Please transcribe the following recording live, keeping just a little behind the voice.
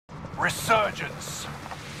Resurgence.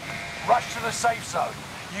 Rush to the safe zone.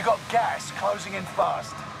 You got gas closing in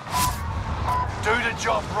fast. Do the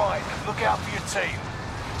job right and look out for your team.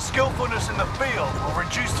 Skillfulness in the field will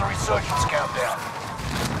reduce the resurgence countdown.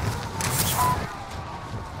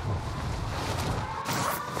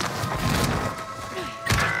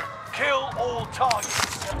 Kill all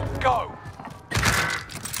targets. Go.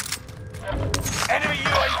 Enemy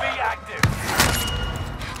UAV active.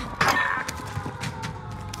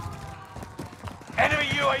 Enemy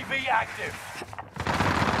UAV active.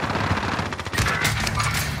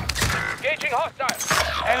 Engaging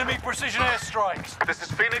hostile. Enemy precision airstrikes. This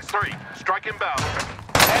is Phoenix 3. Strike inbound.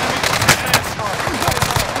 Enemy precision airstrikes.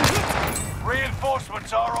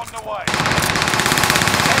 Reinforcements are on the way.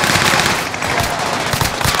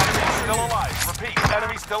 Enemy still alive. Repeat,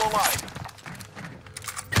 enemy still alive.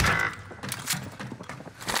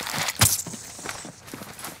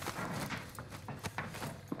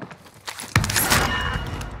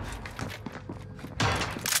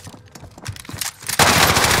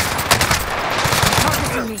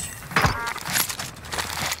 Me.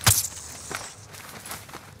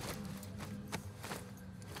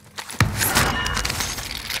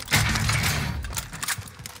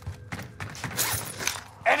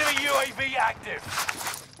 Enemy UAV active.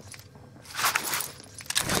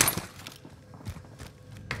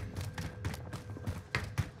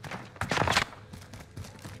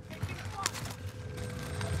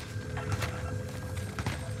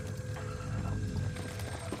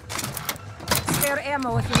 Spare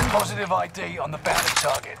ammo if you need. Positive ID on the bounded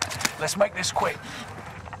target. Let's make this quick.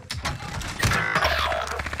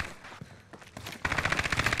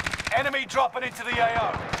 Enemy dropping into the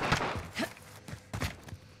AO.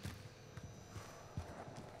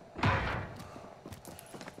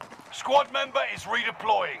 Squad member is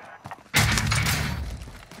redeploying.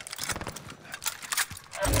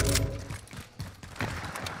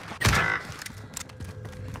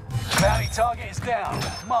 Bounty target is down.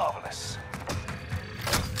 Marvelous.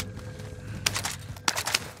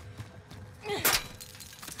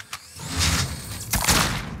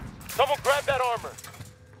 Someone grab that armor.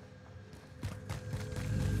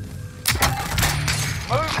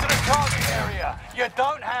 Move to the target area. You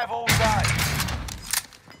don't have all day.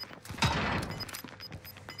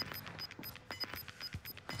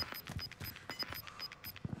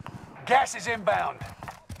 Gas is inbound.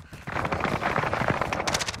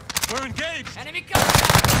 We're engaged. Enemy coming!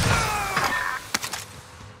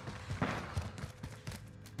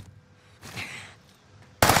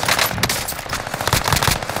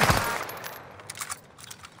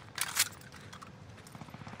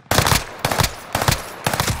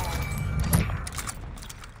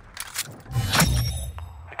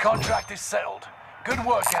 The contract is settled. Good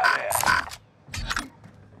work out there.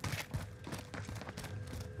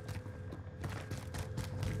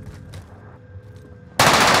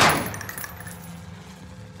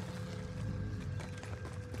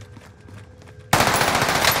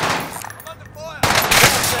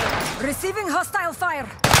 Receiving hostile fire.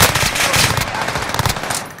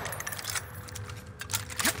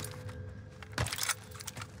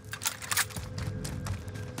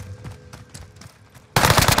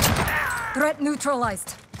 Threat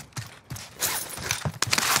neutralized.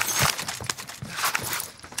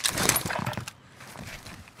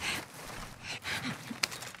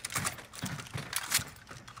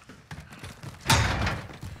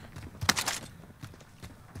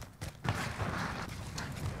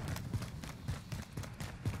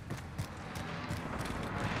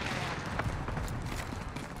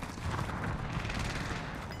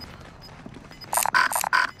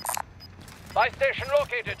 Buy station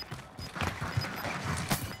located.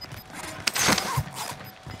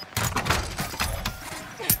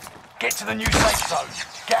 Get to the new safe zone.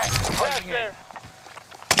 Gas is closing in. There.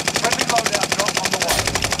 Friendly loadout drop on the way.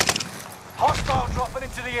 Hostile dropping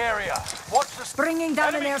into the area. Watch the... Bringing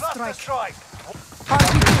down an Enemy cluster airstrike. strike.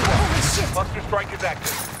 RPG. Holy shit! Cluster strike is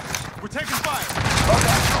active. We're taking fire.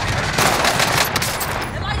 Loadout drop.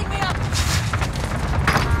 They're lighting me up!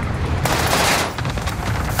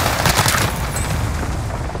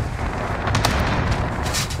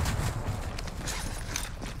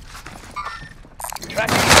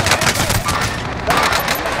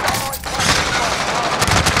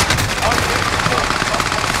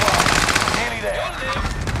 Nearly there.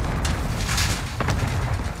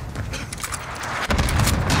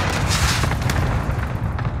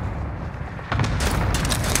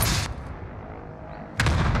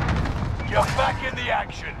 You're back in the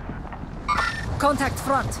action. Contact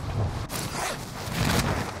front.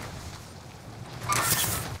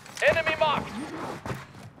 Enemy marked.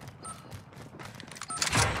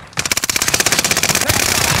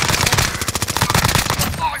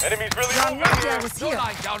 Enemies really You're moving lucky I here. was You're here.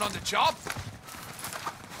 lying down on the job.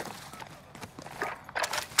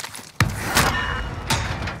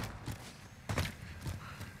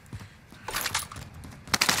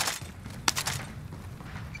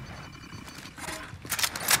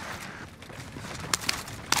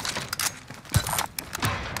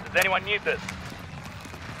 Does anyone need this?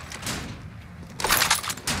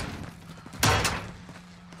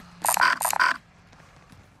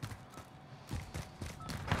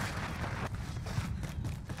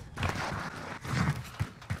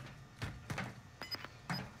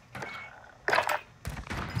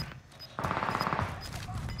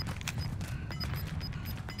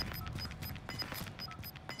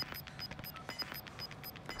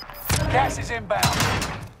 Gas is inbound.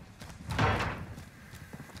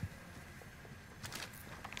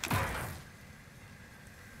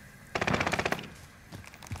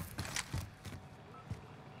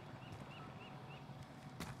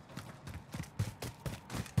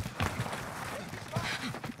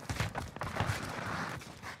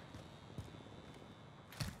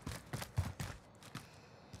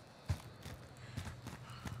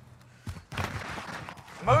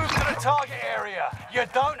 Move to the target area. You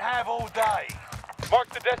don't have all day. Mark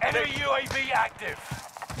the Enemy destination. UAV active.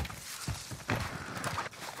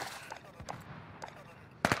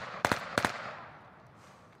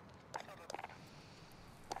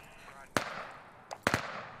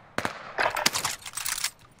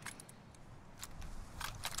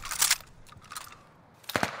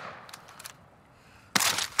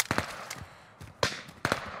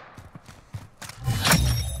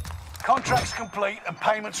 Contract's complete and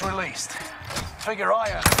payments released. Figure I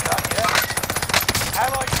earned a cut, yeah?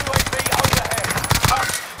 Allied UAV overhead.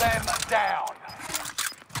 Hunt them down.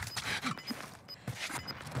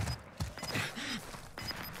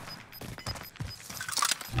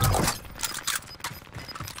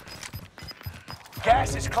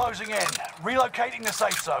 Gas is closing in. Relocating the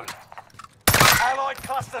safe zone. Allied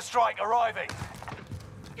cluster strike arriving.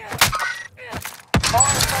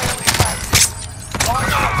 Fire sale is active.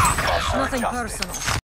 Nothing personal.